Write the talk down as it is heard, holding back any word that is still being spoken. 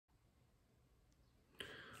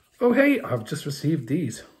Oh hey, I've just received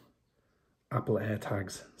these Apple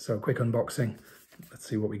AirTags. So quick unboxing. Let's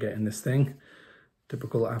see what we get in this thing.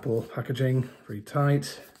 Typical Apple packaging, very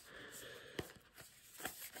tight.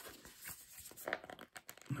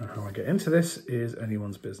 Now how I get into this is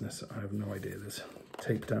anyone's business. I have no idea. There's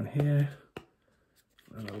tape down here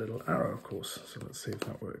and a little arrow, of course. So let's see if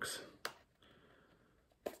that works.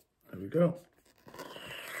 There we go.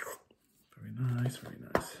 Very nice, very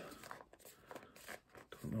nice.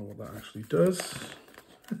 Don't know what that actually does.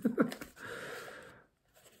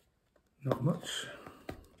 Not much.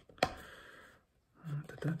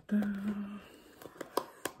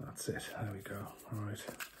 That's it. There we go. All right.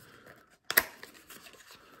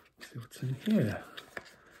 Let's see what's in here.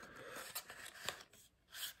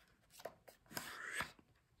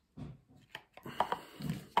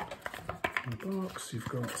 In the box, you've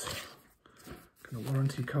got kind of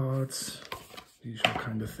warranty cards, usual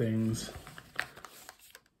kind of things.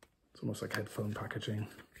 It's almost like headphone packaging.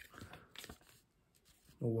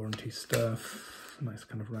 More warranty stuff, nice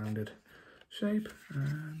kind of rounded shape,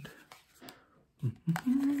 and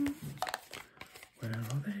where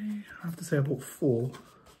are they? I have to say I bought 4,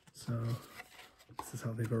 so this is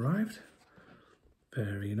how they've arrived.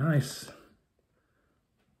 Very nice.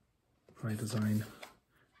 High design,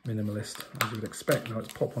 minimalist, as you would expect. Now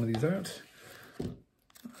let's pop one of these out.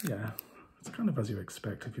 Yeah, it's kind of as you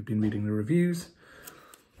expect if you've been reading the reviews.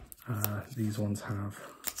 These ones have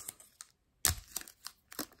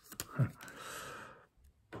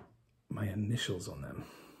my initials on them.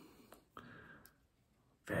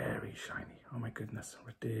 Very shiny. Oh my goodness,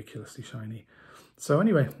 ridiculously shiny. So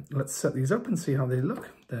anyway, let's set these up and see how they look.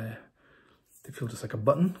 They feel just like a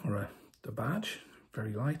button or a badge.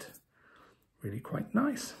 Very light, really quite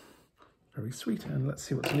nice. Very sweet. And let's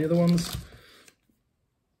see what's in the other ones.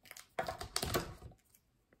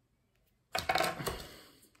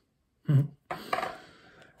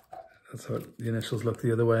 That's how the initials look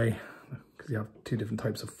the other way, because you have 2 different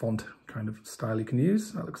types of font kind of style you can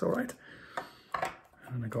use. That looks all right.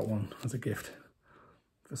 And I got one as a gift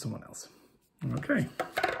for someone else. Okay.